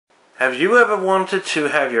Have you ever wanted to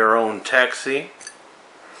have your own taxi?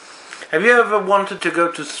 Have you ever wanted to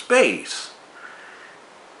go to space?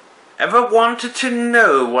 Ever wanted to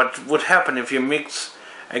know what would happen if you mix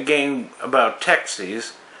a game about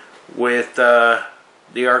taxis with the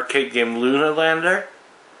arcade game Lunar Lander?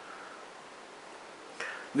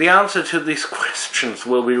 The answer to these questions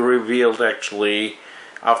will be revealed actually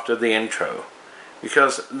after the intro,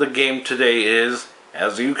 because the game today is,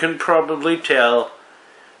 as you can probably tell,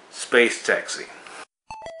 Space Taxi.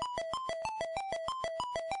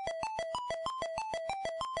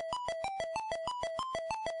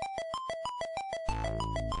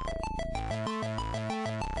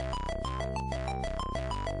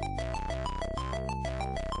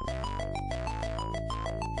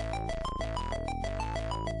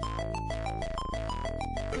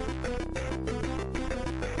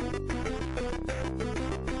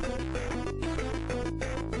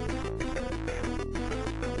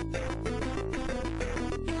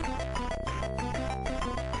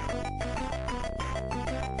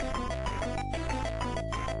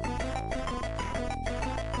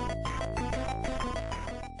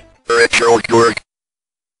 RetroKork.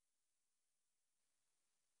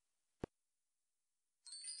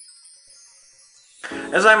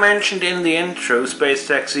 As I mentioned in the intro, Space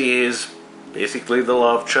Taxi is basically the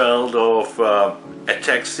love child of a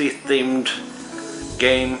taxi-themed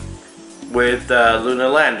game with Lunar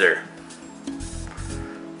Lander.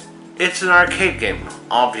 It's an arcade game,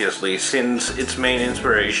 obviously, since its main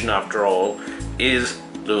inspiration, after all, is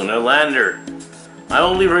Lunar Lander. I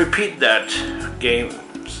only repeat that game's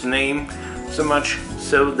name so much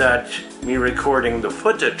so that me recording the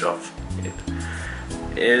footage of it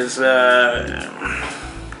is,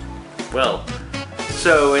 well,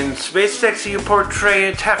 so in Space Taxi you portray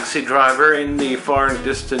a taxi driver in the far and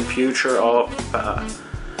distant future of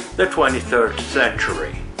the 23rd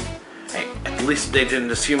century. At least they didn't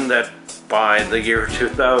assume that by the year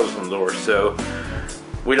 2000 or so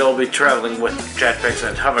we'd all be traveling with jetpacks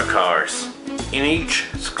and hovercars. In each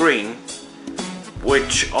screen,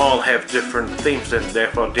 which all have different themes and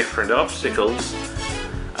therefore different obstacles,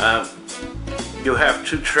 you have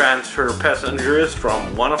to transfer passengers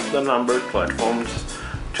from one of the numbered platforms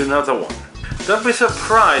to another one. Don't be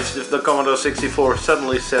surprised if the Commodore 64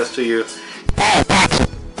 suddenly says to you,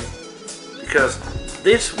 because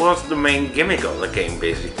this was the main gimmick of the game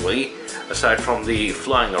basically, aside from the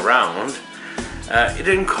flying around. It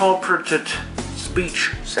incorporated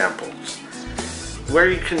speech samples, where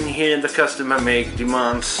you can hear the customer make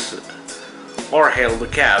demands or hail the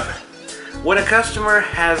cab. When a customer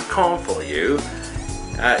has called for you,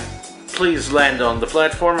 please land on the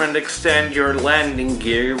platform and extend your landing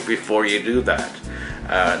gear before you do that.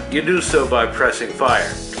 You do so by pressing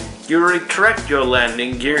fire. You retract your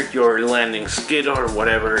landing gear, your landing skid or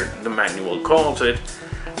whatever the manual calls it,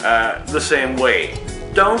 the same way.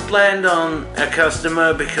 Don't land on a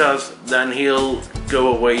customer because then he'll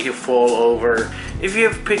go away, he'll fall over. If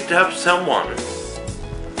you've picked up someone,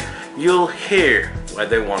 you'll hear where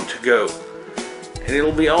they want to go. And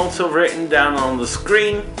it'll be also written down on the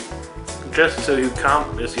screen, just so you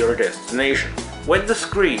can't miss your destination. When the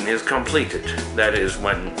screen is completed, that is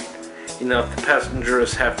when enough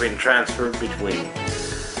passengers have been transferred between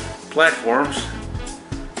platforms,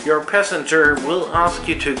 your passenger will ask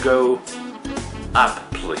you to go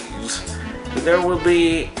up, please. There will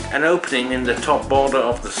be an opening in the top border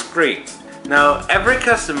of the screen. Now, every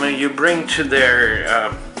customer you bring to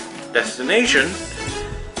their destination,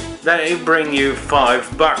 they bring you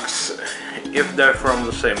 $5 if they're from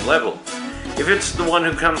the same level. If it's the one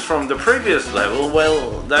who comes from the previous level,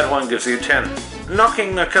 well, that one gives you 10.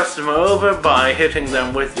 Knocking a customer over by hitting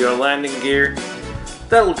them with your landing gear,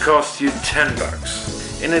 that'll cost you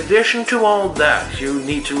 $10. In addition to all that, you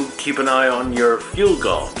need to keep an eye on your fuel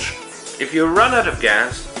gauge. If you run out of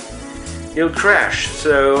gas, you'll crash,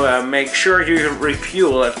 so make sure you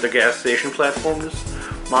refuel at the gas station platforms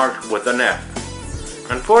marked with an F.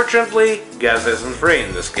 Unfortunately, gas isn't free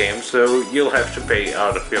in this game, so you'll have to pay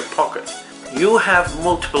out of your pocket. You have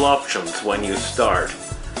multiple options when you start.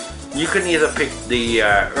 You can either pick the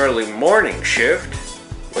early morning shift,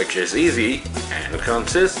 which is easy and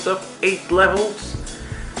consists of 8 levels.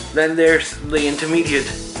 Then there's the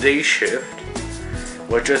intermediate day shift,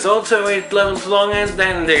 which is also 8 levels long, and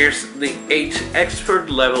then there's the 8 expert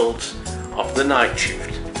levels of the night shift.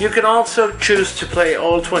 You can also choose to play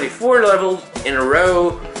all 24 levels in a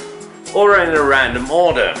row or in a random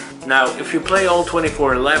order. Now, if you play all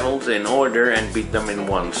 24 levels in order and beat them in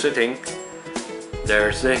one sitting,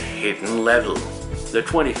 there's a hidden level, the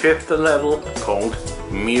 25th level, called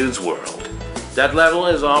MUSE World. That level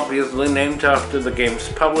is obviously named after the game's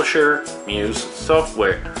publisher, MUSE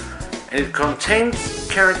Software, and it contains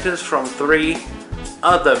characters from 3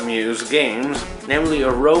 other MUSE games, namely a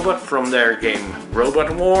robot from their game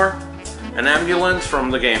Robot War, an ambulance from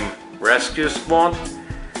the game Rescue Squad,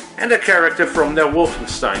 and a character from their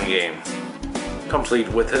Wolfenstein game, complete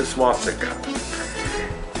with his swastika.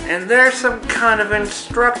 And there's some kind of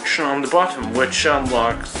instruction on the bottom which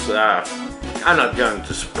unlocks, I'm not going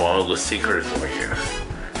to spoil the secret for you.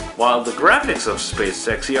 While the graphics of Space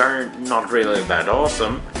Taxi are not really that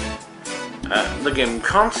awesome, the game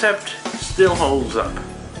concept still holds up.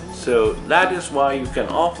 So that is why you can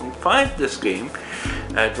often find this game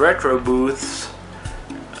at retro booths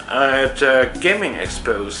at gaming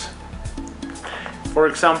expos. For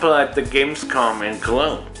example, at the Gamescom in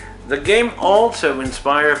Cologne. The game also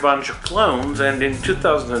inspired a bunch of clones, and in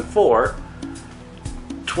 2004,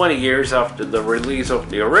 20 years after the release of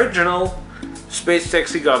the original, Space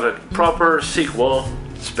Taxi got a proper sequel,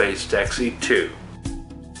 Space Taxi 2.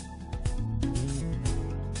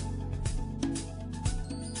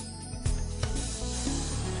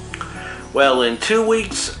 Well, in 2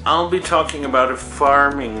 weeks, I'll be talking about a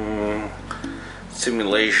farming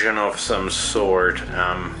simulation of some sort.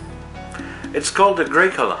 It's called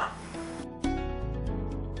Agricola.